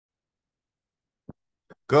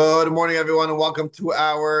Good morning, everyone, and welcome to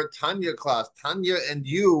our Tanya class, Tanya and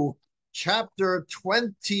You, Chapter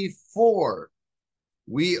 24.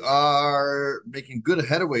 We are making good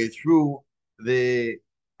headway through the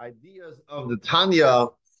ideas of the Tanya,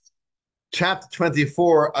 Chapter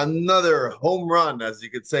 24, another home run, as you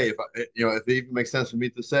could say, if it even makes sense for me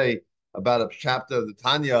to say about a chapter of the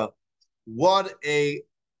Tanya. What a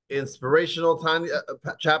inspirational Tanya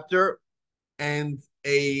chapter, and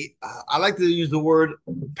I like to use the word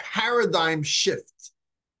paradigm shift.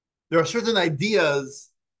 There are certain ideas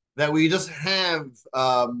that we just have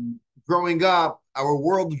growing up, our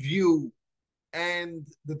worldview, and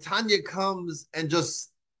the Tanya comes and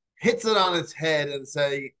just hits it on its head and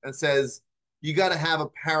says, you got to have a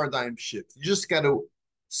paradigm shift. You just got to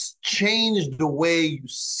change the way you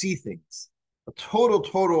see things. A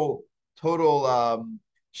total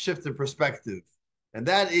shift in perspective, and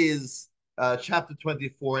that is chapter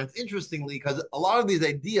 24. And it's interestingly because a lot of these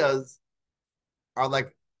ideas are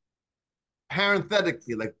like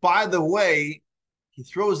parenthetically, like by the way, he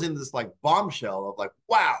throws in this like bombshell of like,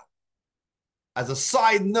 wow. As a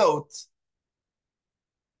side note,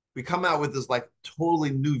 we come out with this like totally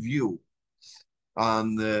new view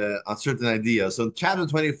on certain ideas. So in chapter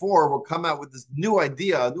 24, we'll come out with this new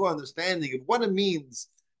idea, a new understanding of what it means,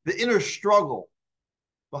 the inner struggle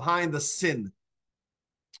behind the sin,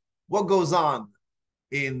 what goes on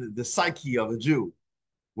in the psyche of a Jew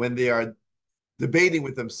when they are debating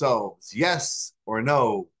with themselves, yes or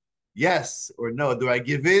no, yes or no. Do I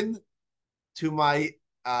give in to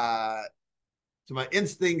uh, my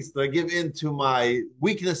instincts? Do I give in to my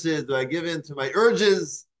weaknesses? Do I give in to my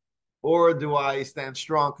urges? Or do I stand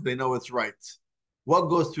strong because I know it's right? What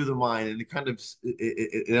goes through the mind? And it kind of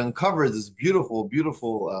it uncovers this beautiful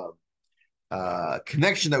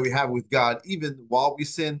connection that we have with God, even while we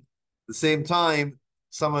sin. At the same time,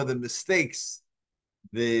 some of the mistakes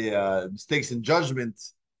in judgment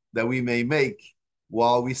that we may make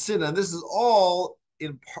while we sin, and this is all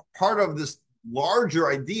in part of this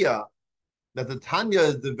larger idea that the Tanya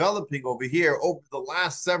is developing over here over the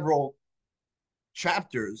last several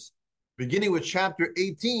chapters, beginning with chapter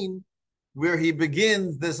 18, where he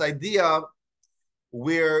begins this idea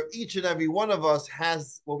where each and every one of us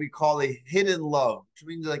has what we call a hidden love, which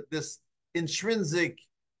means like this intrinsic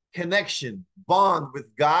connection, bond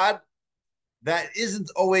with God that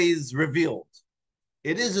isn't always revealed.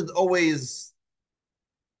 It isn't always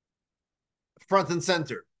front and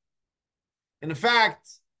center. In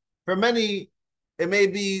fact, for many, it may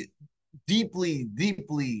be deeply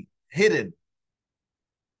hidden,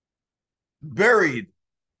 buried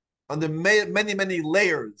under many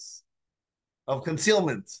layers of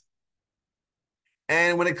concealment.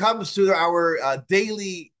 And when it comes to our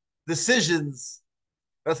daily decisions,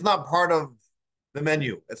 that's not part of the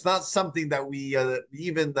menu. It's not something that we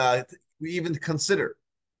even consider.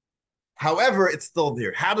 However, it's still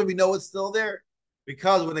there. How do we know it's still there?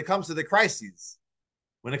 Because when it comes to the crises,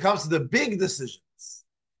 when it comes to the big decisions,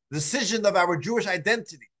 decision of our Jewish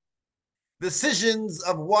identity, decisions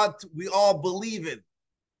of what we all believe in.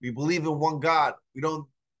 We believe in one God. We don't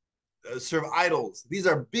serve idols. These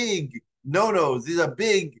are big no-nos. These are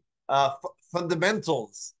big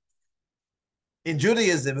fundamentals in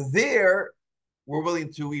Judaism. There, we're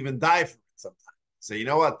willing to even die for it sometimes. Say, you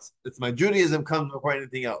know what? It's my Judaism comes before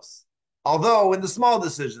anything else. Although in the small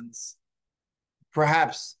decisions,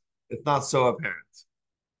 perhaps it's not so apparent.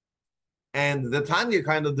 And the Tanya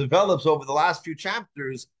kind of develops over the last few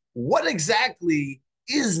chapters what exactly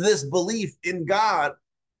is this belief in God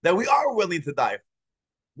that we are willing to die for?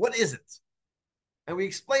 What is it? And we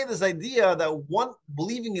explain this idea that one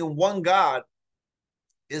believing in one God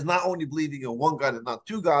is not only believing in one God and not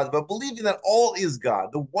two gods, but believing that all is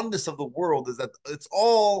God. The oneness of the world is that it's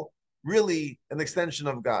all really an extension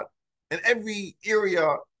of God. And every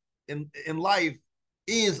area in life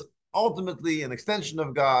is ultimately an extension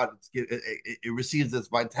of God. It receives its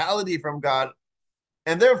vitality from God.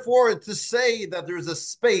 And therefore, to say that there's a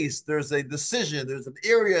space, there's a decision, there's an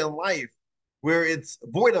area in life where it's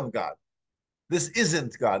void of God, this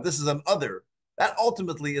isn't God, this is an other, that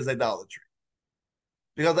ultimately is idolatry.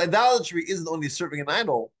 Because idolatry isn't only serving an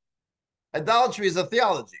idol, idolatry is a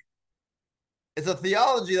theology. It's a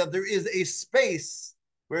theology that there is a space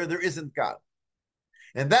where there isn't God.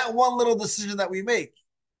 And that one little decision that we make,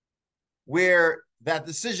 where that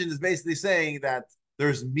decision is basically saying that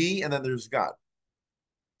there's me and then there's God,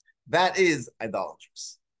 that is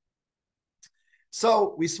idolatrous.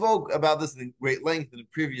 So we spoke about this in great length in the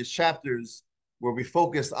previous chapters where we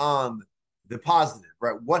focused on the positive,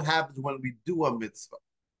 right? What happens when we do a mitzvah?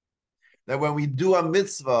 That when we do a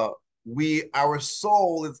mitzvah, our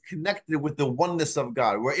soul is connected with the oneness of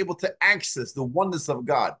God. We're able to access the oneness of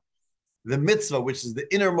God, the mitzvah, which is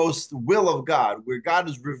the innermost will of God, where God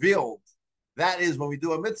is revealed. That is when we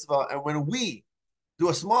do a mitzvah, and when we do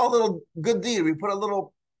a small little good deed, we put a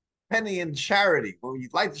little penny in charity, when we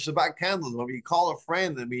light the Shabbat candles, when we call a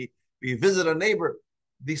friend and we visit a neighbor,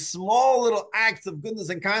 these small little acts of goodness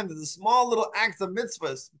and kindness, the small little acts of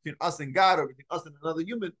mitzvahs between us and God or between us and another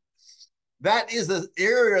human, that is the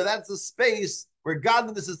area, that's the space where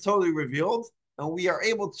godliness is totally revealed, and we are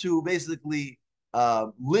able to basically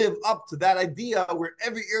live up to that idea where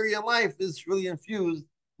every area in life is really infused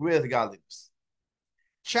with godliness.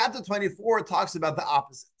 Chapter 24 talks about the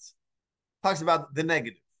opposite, talks about the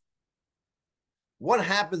negative. What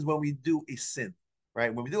happens when we do a sin,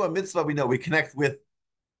 right? When we do a mitzvah, we know we connect with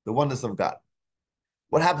the oneness of God.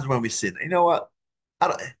 What happens when we sin? You know what? I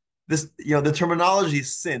don't, the terminology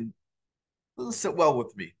sin doesn't sit well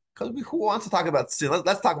with me, because who wants to talk about sin?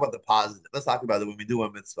 Let's talk about the positive. Let's talk about it when we do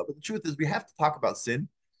a mitzvah. But the truth is, we have to talk about sin,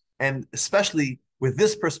 and especially with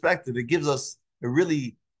this perspective, it gives us a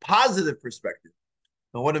really positive perspective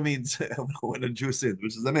on what it means when a Jew sins,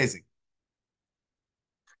 which is amazing.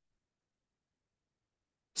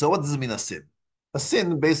 So, what does it mean, a sin? A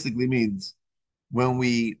sin basically means when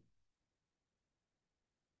we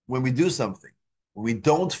do something, when we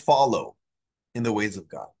don't follow in the ways of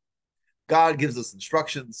God. God gives us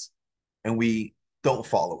instructions and we don't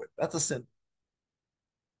follow it. That's a sin.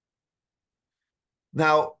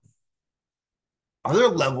 Now, are there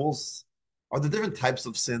levels? Are there different types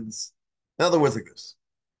of sins? In other words, like this: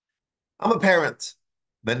 I'm a parent.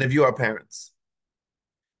 Many of you are parents.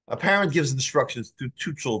 A parent gives instructions to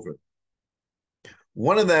two children.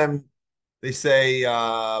 One of them, they say,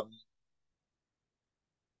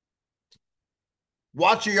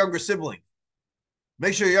 watch your younger sibling.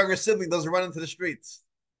 Make sure your younger sibling doesn't run into the streets.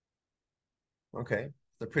 Okay,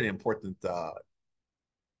 it's a pretty important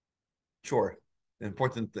chore,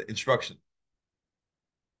 important instruction.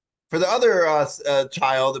 For the other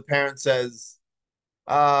child, the parent says,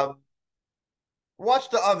 um, watch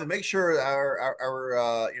the oven. Make sure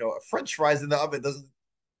our French fries in the oven doesn't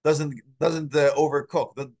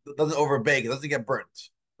overcook, doesn't overbake, it doesn't get burnt.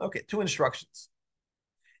 Okay, two instructions.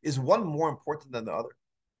 Is one more important than the other?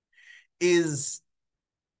 Is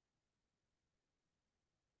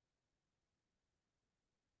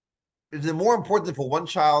it more important for one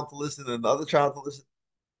child to listen than the other child to listen?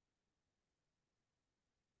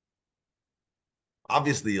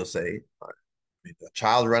 Obviously, you'll say, I mean, a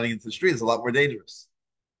child running into the street is a lot more dangerous.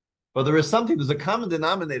 But there's a common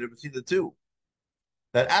denominator between the two,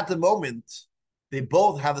 that at the moment, they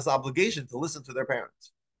both have this obligation to listen to their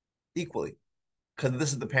parents equally, because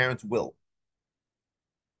this is the parent's will.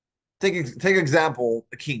 Take example,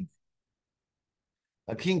 a king.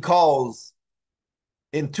 A king calls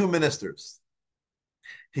in two ministers.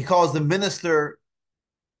 He calls the minister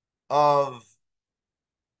of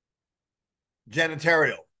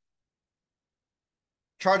janitorial,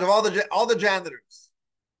 charge of all the janitors,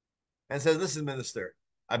 and says, "Listen, minister,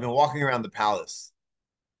 I've been walking around the palace.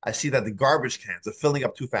 I see that the garbage cans are filling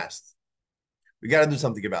up too fast. We got to do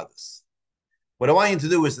something about this. What I want you to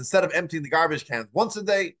do is, instead of emptying the garbage cans once a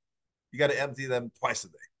day, you got to empty them twice a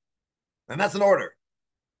day." And that's an order.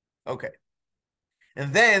 Okay.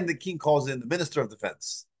 And then the king calls in the minister of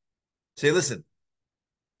defense. Say, "Listen,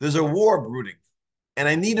 there's a war brooding, and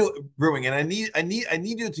I need you brewing, and I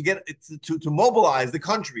need you to get to mobilize the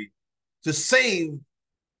country to save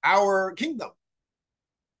our kingdom,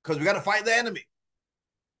 because we got to fight the enemy."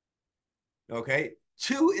 Okay,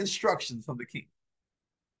 two instructions from the king.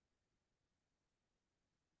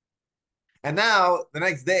 And now the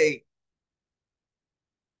next day,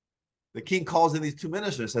 the king calls in these two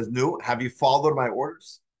ministers, says, "No, have you followed my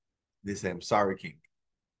orders?" They say, "I'm sorry, king,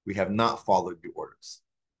 we have not followed your orders."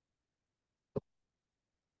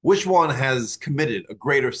 Which one has committed a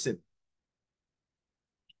greater sin?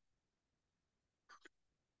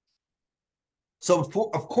 So,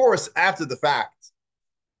 of course, after the fact,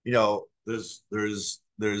 there's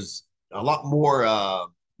a lot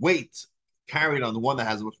more weight carried on the one that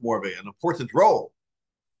has much more of an important role.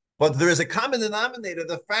 But there is a common denominator: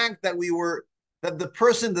 the fact that the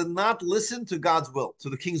person did not listen to God's will, to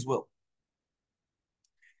the king's will.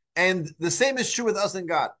 And the same is true with us and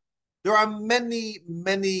God. There are many,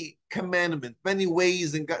 many commandments, many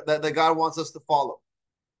ways that God wants us to follow.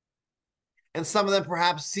 And some of them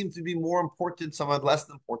perhaps seem to be more important, some are less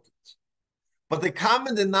important. But the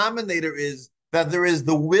common denominator is that there is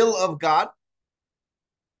the will of God,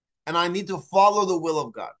 and I need to follow the will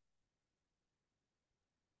of God.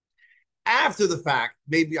 After the fact,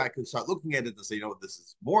 maybe I could start looking at it and say, this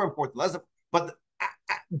is more important, less. But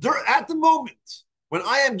at the moment when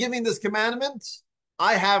I am giving this commandment,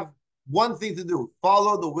 I have one thing to do: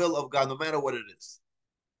 follow the will of God, no matter what it is.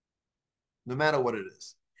 No matter what it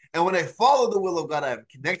is. And when I follow the will of God, I am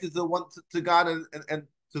connected to the one to God and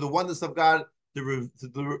to the oneness of God, to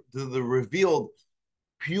the revealed,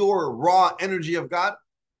 pure, raw energy of God.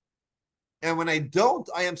 And when I don't,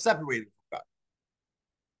 I am separated from God.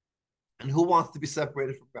 And who wants to be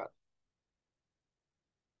separated from God?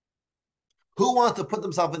 Who wants to put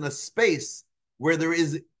themselves in a space where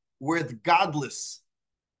it's godless,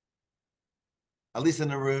 at least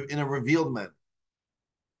in a revealed manner?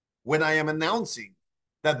 When I am announcing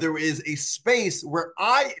that there is a space where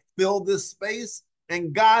I fill this space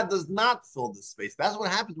and God does not fill this space. That's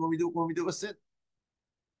what happens when we do a sin.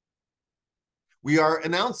 We are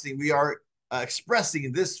announcing, we are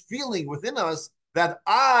expressing this feeling within us that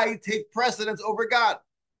I take precedence over God.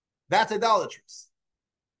 That's idolatrous,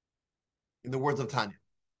 in the words of Tanya.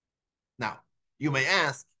 Now, you may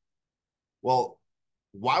ask, well,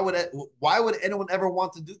 why would anyone ever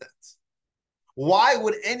want to do that? Why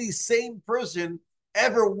would any sane person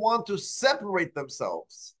ever want to separate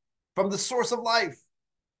themselves from the source of life,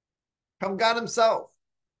 from God himself?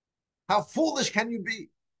 How foolish can you be?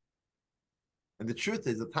 And the truth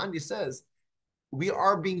is, that Tanya says, we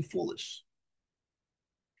are being foolish.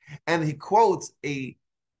 And he quotes a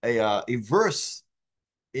verse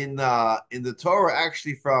in the Torah,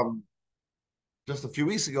 actually from just a few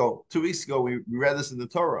weeks ago, 2 weeks ago, we read this in the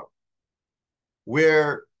Torah,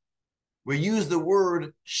 where we use the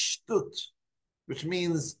word shtut, which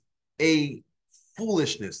means a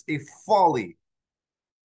foolishness, a folly.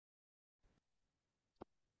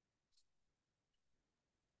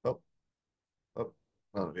 Oh, oh,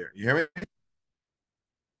 oh, here. You hear me?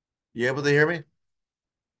 You able to hear me?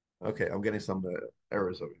 Okay, I'm getting some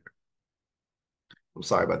errors over here. I'm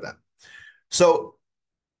sorry about that. So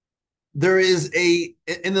there is an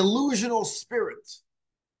illusional spirit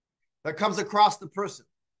that comes across the person.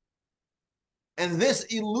 And this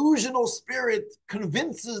illusional spirit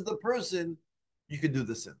convinces the person you can do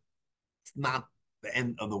this sin. It's not the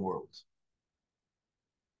end of the world.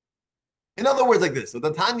 In other words, like this, what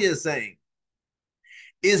the Tanya is saying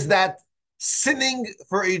is that sinning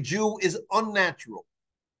for a Jew is unnatural.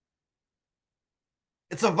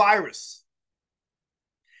 It's a virus.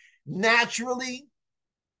 Naturally,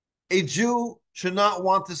 a Jew should not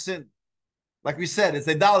want to sin. Like we said, it's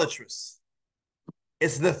idolatrous.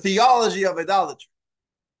 It's the theology of idolatry.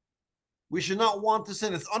 We should not want to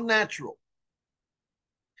sin. It's unnatural.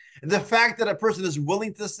 And the fact that a person is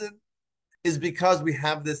willing to sin is because we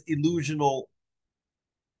have this illusional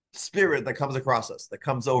spirit that comes across us, that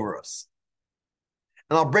comes over us.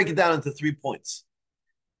 And I'll break it down into 3 points.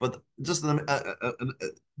 But just an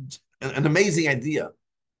amazing idea,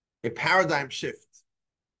 a paradigm shift.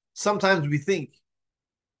 Sometimes we think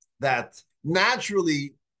that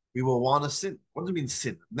naturally we will want to sin. What do you mean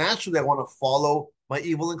sin? Naturally, I want to follow my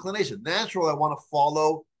evil inclination. Naturally, I want to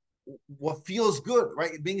follow what feels good,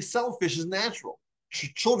 right? Being selfish is natural.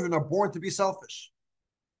 Children are born to be selfish,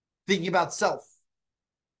 thinking about self.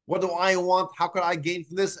 What do I want? How could I gain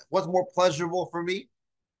from this? What's more pleasurable for me?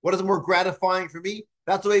 What is more gratifying for me?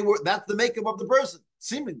 That's the makeup of the person,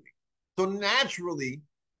 seemingly. So naturally,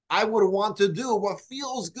 I would want to do what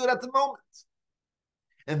feels good at the moment.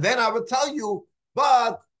 And then I would tell you,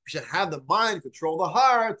 but you should have the mind, control the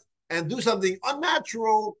heart, and do something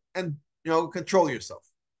unnatural and control yourself.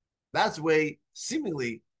 That's the way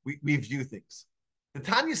seemingly we view things. And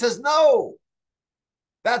Tanya says, no,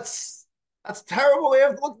 that's terrible way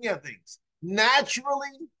of looking at things.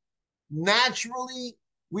 Naturally,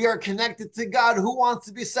 we are connected to God. Who wants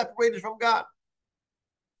to be separated from God?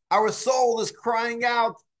 Our soul is crying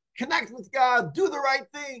out, connect with God, do the right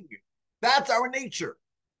thing. That's our nature.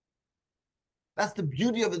 That's the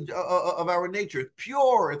beauty of our nature. It's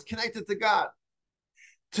pure. It's connected to God.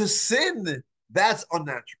 To sin, that's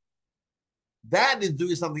unnatural. That is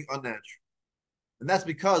doing something unnatural. And that's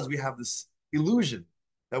because we have this illusion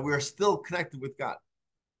that we are still connected with God.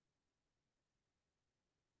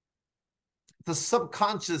 It's a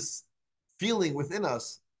subconscious feeling within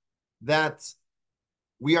us that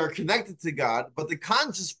we are connected to God, but the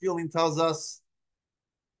conscious feeling tells us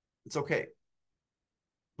it's okay.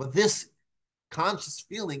 But this conscious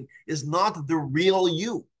feeling is not the real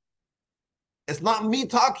you. It's not me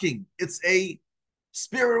talking. It's a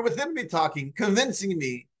spirit within me talking, convincing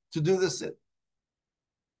me to do this sin.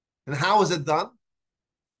 And how is it done?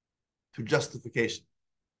 Through justification.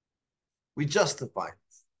 We justify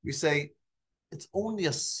it. We say, it's only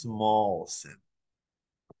a small sin.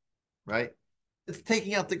 right? It's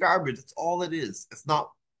taking out the garbage. It's all it is. It's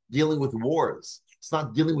not dealing with wars. It's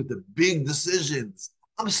not dealing with the big decisions.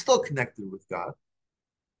 I'm still connected with God.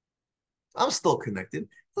 I'm still connected.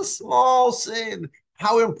 It's a small sin.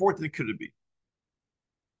 How important could it be?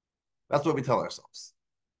 That's what we tell ourselves.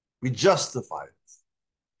 We justify it.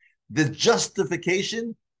 The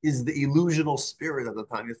justification is the illusional spirit that the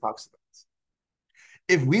Tanya talks about.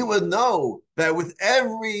 If we would know that with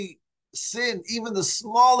every sin, even the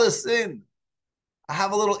smallest sin, I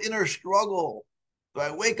have a little inner struggle. Do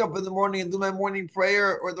I wake up in the morning and do my morning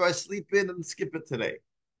prayer, or do I sleep in and skip it today?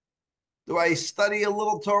 Do I study a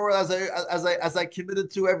little Torah as I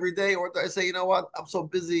committed to every day, or do I say, you know what, I'm so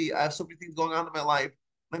busy, I have so many things going on in my life,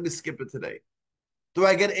 let me skip it today? Do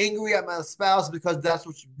I get angry at my spouse because that's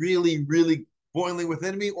what's really, really boiling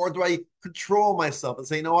within me, or do I control myself and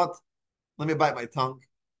say, you know what, let me bite my tongue,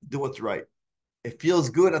 do what's right? It feels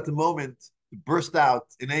good at the moment to burst out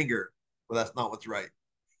in anger, but that's not what's right.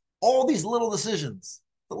 All these little decisions,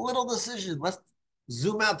 the little decision, let's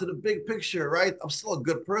zoom out to the big picture, right? I'm still a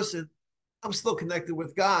good person. I'm still connected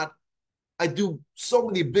with God. I do so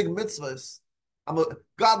many big mitzvahs.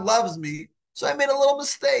 God loves me, so I made a little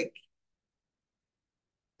mistake.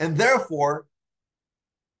 And therefore,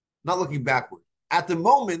 not looking backward. At the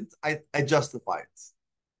moment, I justify it.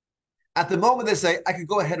 At the moment, they say, I could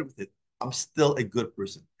go ahead with it. I'm still a good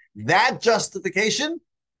person. That justification,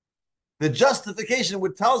 the justification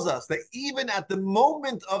which tells us that even at the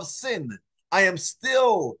moment of sin, I am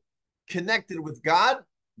still connected with God,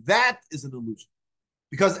 that is an illusion.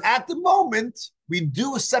 Because at the moment, we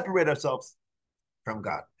do separate ourselves from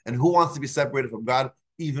God. And who wants to be separated from God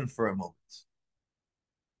even for a moment?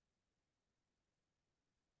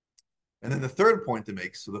 And then the third point to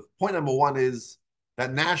make, so the point number one is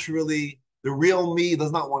that naturally the real me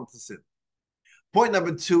does not want to sin. Point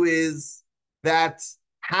number two is that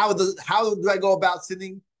how do I go about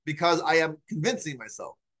sinning? Because I am convincing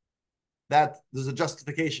myself that there's a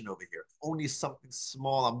justification over here. Only something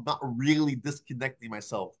small. I'm not really disconnecting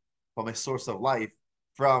myself from my source of life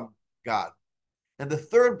from God. And the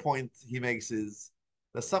third point he makes is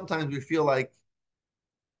that sometimes we feel like,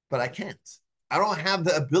 but I can't. I don't have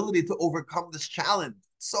the ability to overcome this challenge.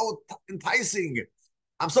 It's so enticing.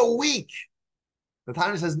 I'm so weak. The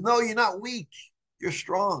Tanya says, no, you're not weak. You're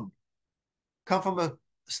strong. Come from a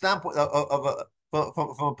standpoint of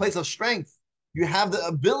from a place of strength. You have the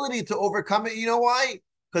ability to overcome it. You know why?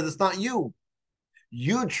 Because it's not you.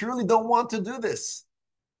 You truly don't want to do this.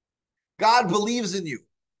 God believes in you.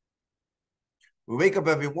 We wake up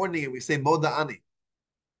every morning and we say, Moda Ani.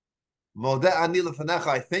 Moda Ani lefanecha.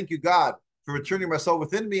 I thank you, God, for returning my soul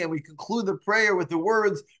within me. And we conclude the prayer with the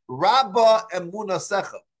words, Rabba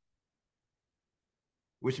emunasecha,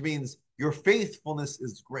 which means your faithfulness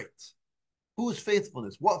is great. Whose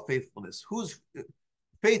faithfulness? What faithfulness? Whose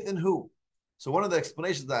faith in who? So one of the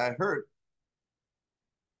explanations that I heard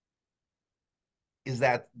is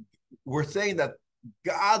that we're saying that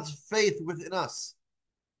God's faith within us,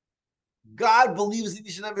 God believes in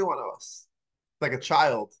each and every one of us. It's like a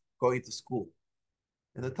child going to school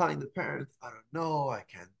and they're telling the parents, I don't know, I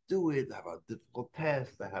can't do it. I have a difficult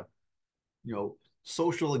test. I have,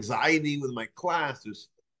 social anxiety with my class.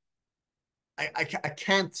 I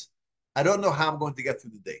can't, I don't know how I'm going to get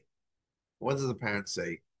through the day. What does the parent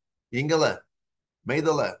say? Yingale,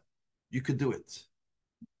 Meidale, you could do it.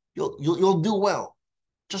 You'll do well.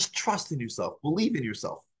 Just trust in yourself. Believe in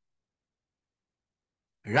yourself.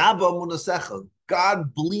 Rabba Munasecha,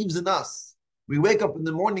 God believes in us. We wake up in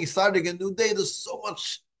the morning, starting a new day. There's so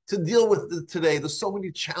much to deal with today. There's so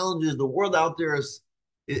many challenges. The world out there is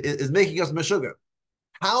making us meshuggah.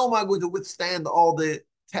 How am I going to withstand all the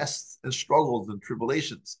tests and struggles and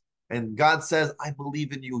tribulations? And God says, I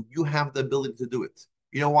believe in you. You have the ability to do it.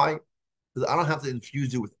 You know why? Because I don't have to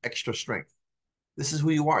infuse you with extra strength. This is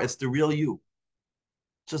who you are. It's the real you.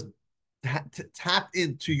 Just tap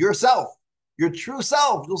into yourself, your true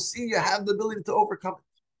self. You'll see you have the ability to overcome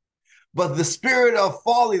it. But the spirit of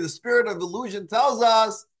folly, the spirit of illusion tells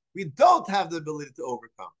us we don't have the ability to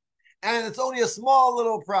overcome. And it's only a small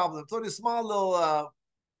little problem. It's only a small little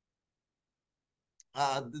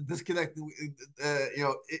disconnecting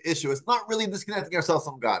issue. It's not really disconnecting ourselves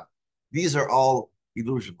from God. These are all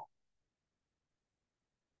illusional.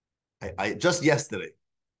 I just yesterday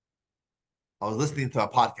I was listening to a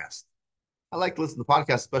podcast. I like to listen to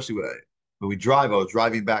podcasts, especially when we drive. I was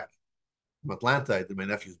driving back from Atlanta. I did my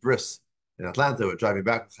nephew's bris in Atlanta. We're driving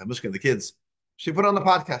back with Michigan and the kids. She put on the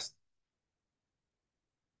podcast.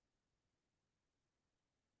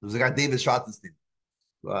 There was a guy, David Schottenstein,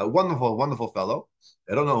 wonderful, wonderful fellow.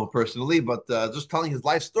 I don't know him personally, but just telling his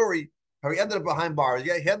life story. how he ended up behind bars.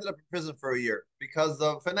 Yeah, he ended up in prison for a year because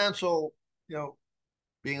of financial, you know,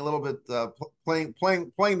 being a little bit playing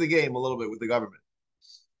the game a little bit with the government.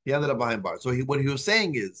 He ended up behind bars. So what he was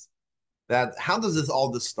saying is that how does this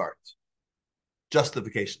start?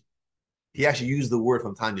 Justification. He actually used the word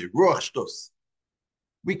from Tanya, ruach shtus.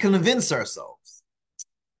 We convince ourselves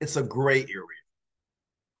it's a gray area.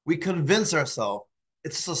 We convince ourselves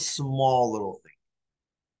it's just a small little thing.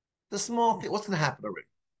 The small thing, what's going to happen already?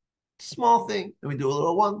 Small thing, and we do a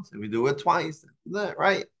little once, and we do it twice,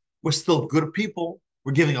 right? We're still good people.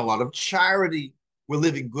 We're giving a lot of charity. We're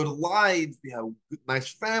living good lives. We have good,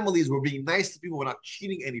 nice families. We're being nice to people. We're not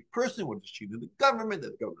cheating any person. We're just cheating the government.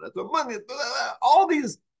 The government has the money. All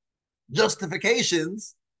these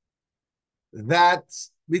justifications that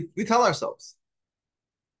we tell ourselves.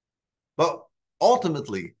 But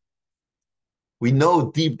ultimately, we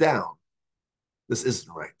know deep down this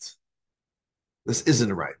isn't right. This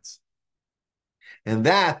isn't right. And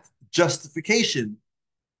that justification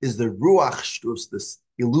is the ruach shtus, this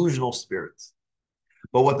illusional spirit.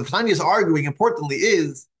 But what the Tanya is arguing, importantly,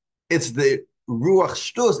 is it's the ruach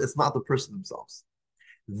shtus, it's not the person themselves.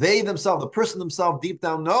 They themselves, the person themselves deep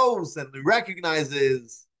down knows and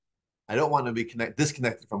recognizes, I don't want to be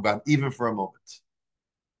disconnected from God, even for a moment.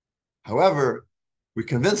 However, we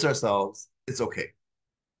convince ourselves it's okay.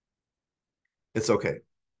 It's okay.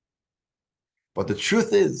 But the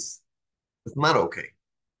truth is, it's not okay.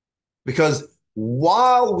 Because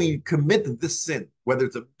while we commit this sin, whether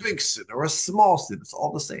it's a big sin or a small sin, it's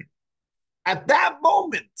all the same. At that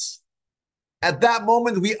moment,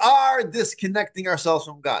 we are disconnecting ourselves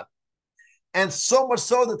from God. And so much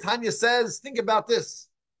so that Tanya says, think about this.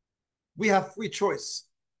 We have free choice.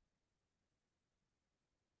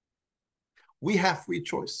 We have free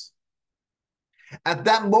choice. At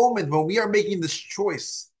that moment, when we are making this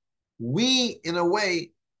choice, we, in a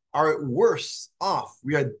way, are worse off.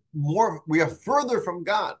 We are further from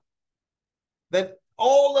God than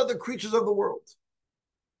all other creatures of the world.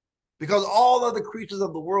 Because all other creatures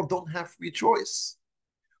of the world don't have free choice.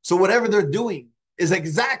 So whatever they're doing is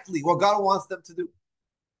exactly what God wants them to do.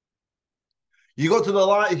 You go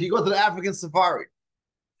to if you go to the African safari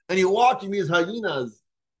and you're watching these hyenas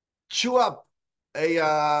chew up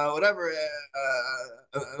another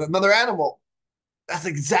animal, that's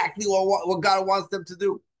exactly what God wants them to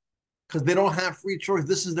do. Because they don't have free choice.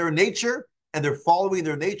 This is their nature, and they're following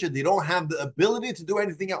their nature. They don't have the ability to do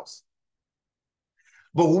anything else.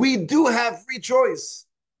 But we do have free choice.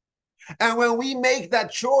 And when we make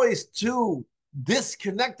that choice to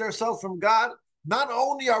disconnect ourselves from God, not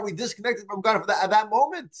only are we disconnected from God at that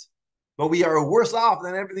moment, but we are worse off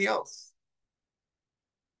than everything else.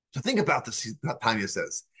 So think about this, Tanya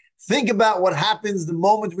says. Think about what happens the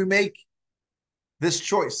moment we make this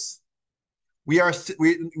choice. We are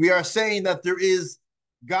saying that there is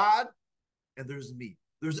God and there's me.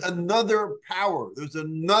 There's another power. There's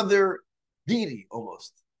another deity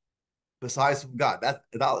almost besides from God. That's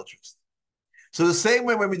idolatrous. So the same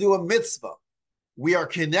way when we do a mitzvah, we are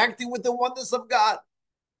connecting with the oneness of God.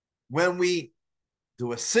 When we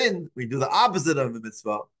do a sin, we do the opposite of the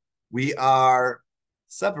mitzvah. We are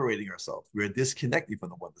separating ourselves. We are disconnecting from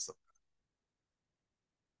the oneness of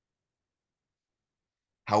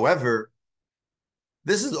God. However,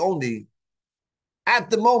 this is only at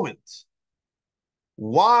the moment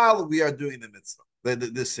while we are doing the mitzvah,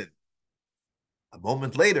 this sin. A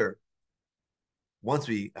moment later, once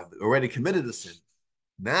we have already committed the sin,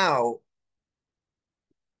 now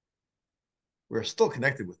we're still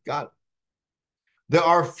connected with God. There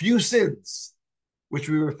are few sins, which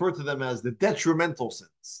we refer to them as the detrimental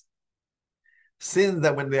sins. Sins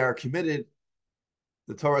that when they are committed,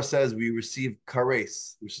 the Torah says we receive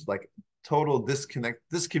kares, which is like total disconnected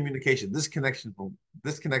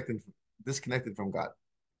from God.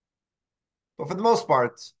 But for the most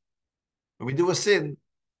part, when we do a sin,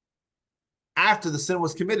 after the sin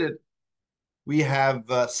was committed, we have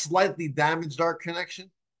slightly damaged our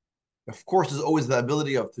connection. Of course, there's always the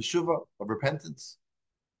ability of teshuvah, of repentance.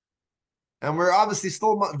 And we're obviously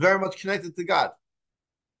still very much connected to God.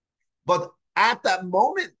 But at that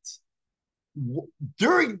moment,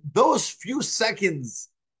 during those few seconds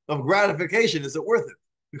of gratification, is it worth it?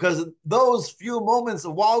 Because those few moments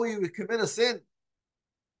while we commit a sin,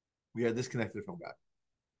 we are disconnected from God.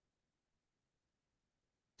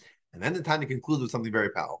 And then the Tanya concludes with something very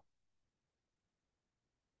powerful.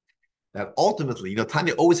 That ultimately,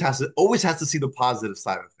 Tanya always has to see the positive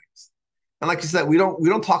side of things. And like you said, we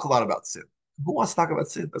don't talk a lot about sin. Who wants to talk about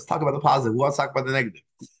sin? Let's talk about the positive. Who wants to talk about the negative?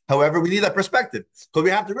 However, we need that perspective. So we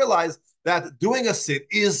have to realize that doing a sin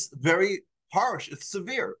is very harsh. It's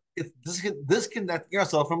severe. It's disconnecting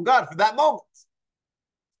ourselves from God for that moment.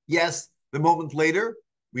 Yes, the moment later,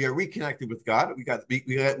 we are reconnected with God. We got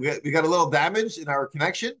a little damage in our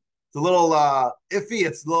connection. It's a little iffy.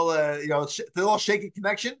 It's a little it's a little shaky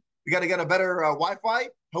connection. We got to get a better Wi-Fi.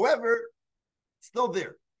 However, it's still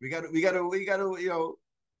there. We got to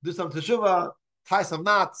do some teshuvah, tie some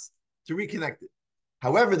knots to reconnect it.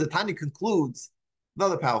 However, the Tanya concludes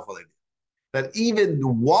another powerful idea that even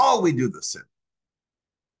while we do the sin,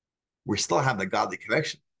 we still have the godly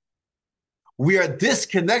connection. We are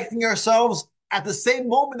disconnecting ourselves at the same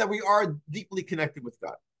moment that we are deeply connected with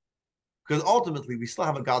God. Because ultimately, we still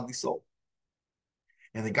have a godly soul.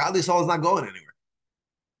 And the godly soul is not going anywhere.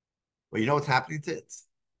 But you know what's happening to it?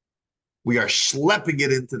 We are schlepping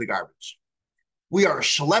it into the garbage. We are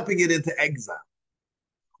schlepping it into exile.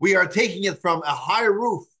 We are taking it from a high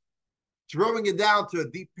roof, throwing it down to a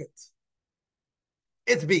deep pit.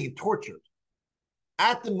 It's being tortured.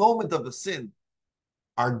 At the moment of the sin,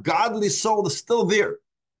 our godly soul is still there.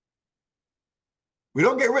 We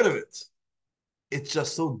don't get rid of it. It's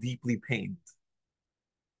just so deeply pained.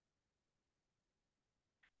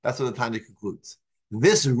 That's what the Tanya concludes.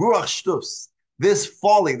 This ruach shtus, this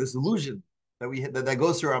folly, this illusion that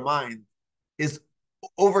goes through our mind, is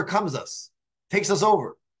overcomes us, takes us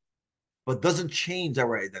over, but doesn't change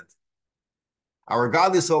our identity. Our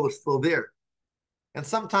godly soul is still there, and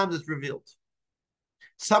sometimes it's revealed.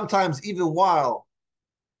 Sometimes, even while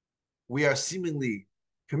we are seemingly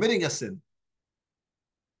committing a sin,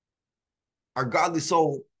 our godly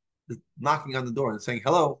soul is knocking on the door and saying,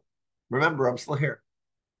 "Hello, remember, I'm still here."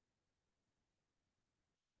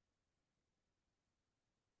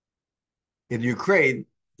 In Ukraine,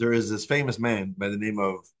 there is this famous man by the name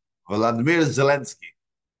of Vladimir Zelensky.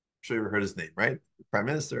 I'm sure you ever heard his name, right? The Prime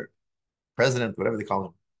Minister, President, whatever they call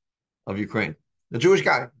him, of Ukraine. The Jewish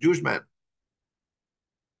guy, Jewish man.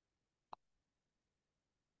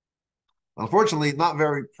 Unfortunately, not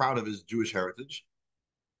very proud of his Jewish heritage,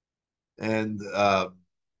 and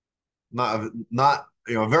not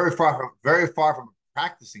very far from a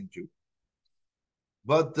practicing Jew,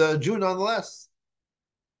 but Jew nonetheless.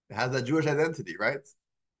 It has that Jewish identity, right?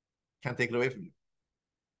 Can't take it away from you.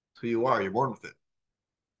 It's who you are. You're born with it.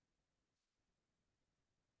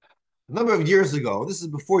 A number of years ago, this is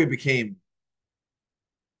before he became,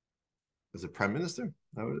 as a prime minister,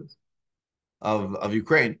 how it is, of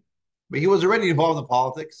Ukraine, but he was already involved in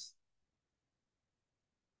politics.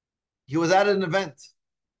 He was at an event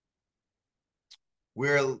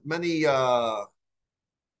where many of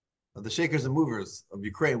the shakers and movers of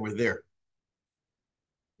Ukraine were there,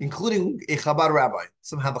 including a Chabad rabbi.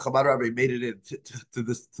 Somehow the Chabad rabbi made it in to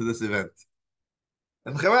this event.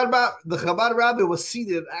 And the Chabad rabbi was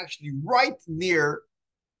seated actually right near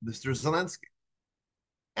Mr. Zelensky.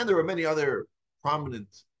 And there were many other prominent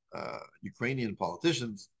Ukrainian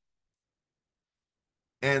politicians.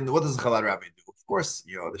 And what does the Chabad rabbi do? Of course,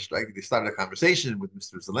 they started a conversation with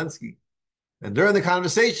Mr. Zelensky. And during the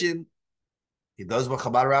conversation, he does what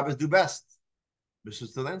Chabad rabbis do best.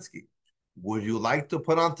 Mr. Zelensky, would you like to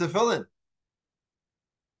put on tefillin?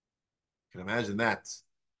 You can imagine that.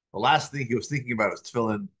 The last thing he was thinking about was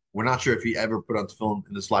tefillin. We're not sure if he ever put on tefillin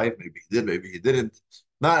in his life. Maybe he did, maybe he didn't.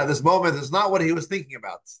 Not at this moment. It's not what he was thinking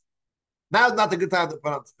about. Now's not the good time to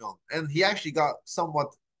put on tefillin. And he actually got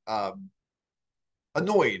somewhat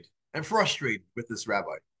annoyed and frustrated with this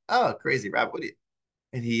rabbi. Oh, crazy rabbi, what are you?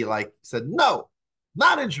 And he said, no,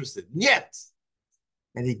 not interested yet.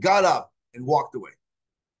 And he got up and walked away.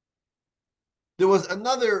 There was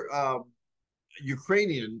another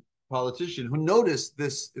Ukrainian politician who noticed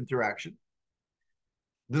this interaction.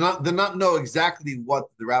 Did not know exactly what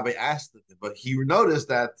the rabbi asked of him, but he noticed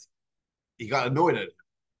that he got annoyed at him.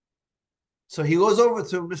 So he goes over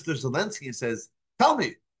to Mr. Zelensky and says, tell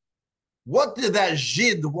me, what did that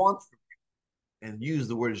Žid want from you? And use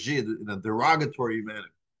the word Žid in a derogatory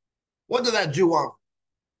manner. What did that Jew want?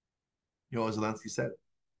 You know what Zelensky said?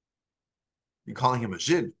 You're calling him a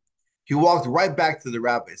Žid. He walked right back to the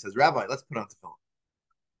rabbi and says, Rabbi, let's put on tefillin.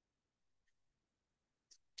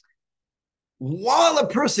 While a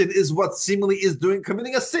person is what seemingly is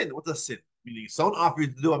committing a sin, what's a sin? Meaning someone offers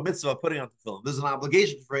you to do a mitzvah of putting on tefillin. There's an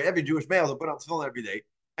obligation for every Jewish male to put on tefillin every day,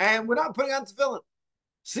 and we're not putting on tefillin.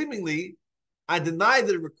 Seemingly, I deny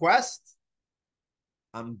the request.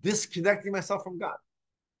 I'm disconnecting myself from God.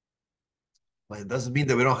 But it doesn't mean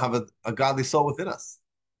that we don't have a godly soul within us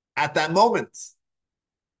at that moment.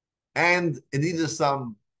 And it needed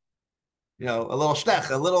some, a little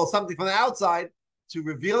shtech, a little something from the outside to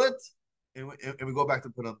reveal it, and we go back to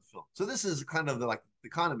put on the film. So this is kind of the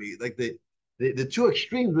economy, like the two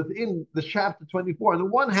extremes within the chapter 24. On the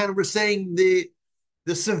one hand, we're saying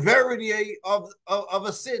the severity of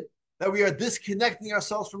a sin, that we are disconnecting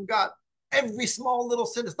ourselves from God. Every small little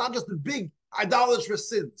sin. It's not just the big idolatrous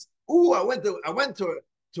sins. Ooh, I went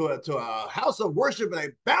to a house of worship and I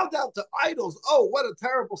bowed down to idols. Oh, what a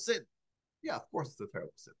terrible sin. Yeah, of course it's a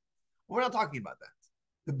terrible sin. We're not talking about that.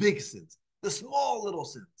 The big sins, the small little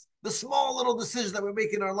sins, the small little decisions that we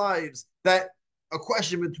make in our lives, that a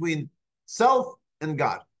question between self and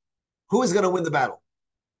God. Who is going to win the battle?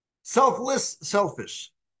 Selfless,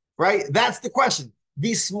 selfish, right? That's the question.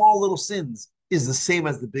 These small little sins is the same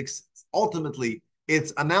as the big sins. Ultimately,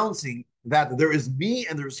 it's announcing that there is me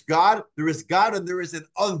and there's God, there is God and there is an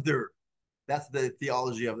other. That's the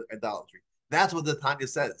theology of idolatry. That's what the Tanya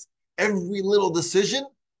says. Every little decision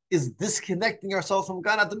is disconnecting ourselves from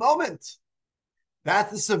God at the moment.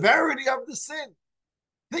 That's the severity of the sin.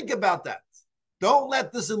 Think about that. Don't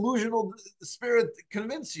let this illusional spirit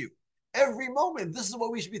convince you. Every moment, this is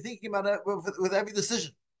what we should be thinking about with every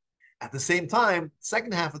decision. At the same time,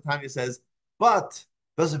 second half of the time, it says, but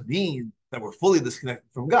doesn't mean that we're fully disconnected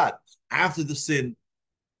from God. After the sin,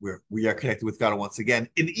 we are connected with God once again.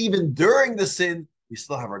 And even during the sin, we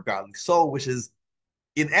still have our godly soul, which is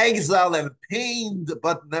in exile and pained,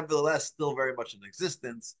 but nevertheless still very much in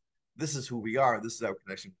existence. This is who we are. This is our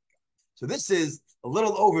connection. So this is a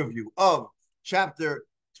little overview of chapter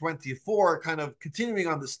 24, kind of continuing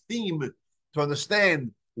on this theme to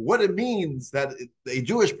understand what it means that a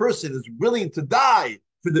Jewish person is willing to die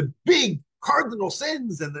for the big cardinal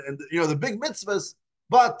sins and the big mitzvahs,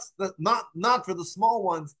 but not for the small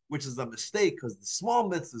ones, which is a mistake, because the small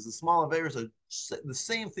mitzvahs, the small affairs are the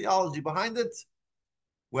same theology behind it,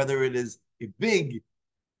 whether it is a big,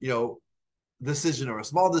 decision or a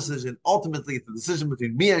small decision. Ultimately, it's a decision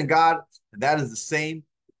between me and God, and that is the same,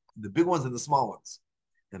 the big ones and the small ones.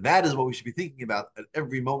 And that is what we should be thinking about at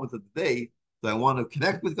every moment of the day. Do I want to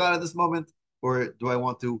connect with God at this moment, or do I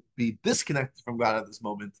want to be disconnected from God at this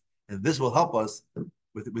moment? And this will help us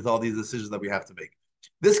with all these decisions that we have to make.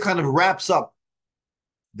 This kind of wraps up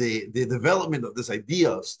the development of this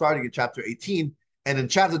idea of starting in chapter 18. And in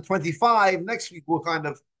chapter 25, next week, we'll kind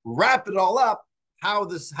of wrap it all up, how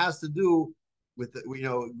this has to do with,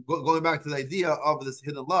 going back to the idea of this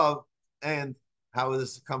hidden love and how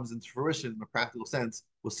this comes into fruition in a practical sense.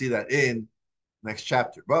 We'll see that in next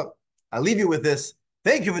chapter. But I'll leave you with this.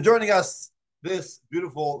 Thank you for joining us this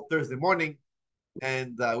beautiful Thursday morning,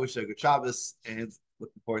 and I wish you a good Shabbos, and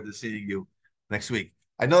looking forward to seeing you next week.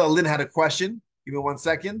 I know that Lynn had a question. Give me 1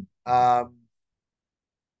 second.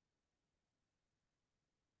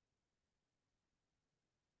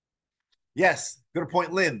 Yes, good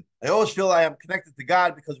point, Lynn. I always feel I am connected to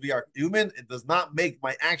God because we are human. It does not make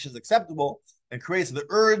my actions acceptable and creates the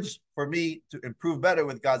urge for me to improve better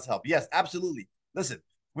with God's help. Yes, absolutely. Listen,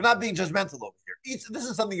 we're not being judgmental over here. This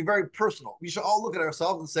is something very personal. We should all look at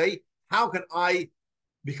ourselves and say, how can I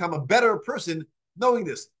become a better person knowing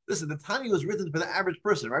this? Listen, the Tanya was written for the average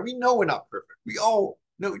person, right? We know we're not perfect. We all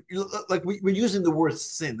know, like we're using the word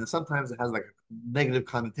sin, and sometimes it has like a negative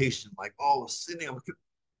connotation, like, oh, sinning.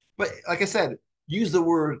 But like I said, use the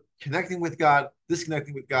word connecting with God,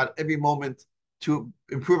 disconnecting with God every moment to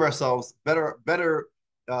improve ourselves, making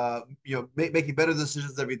better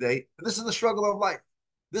decisions every day. And this is the struggle of life.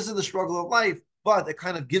 This is the struggle of life, but it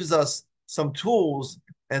kind of gives us some tools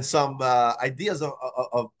and some ideas of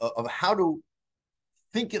how to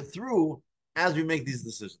think it through as we make these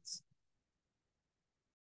decisions.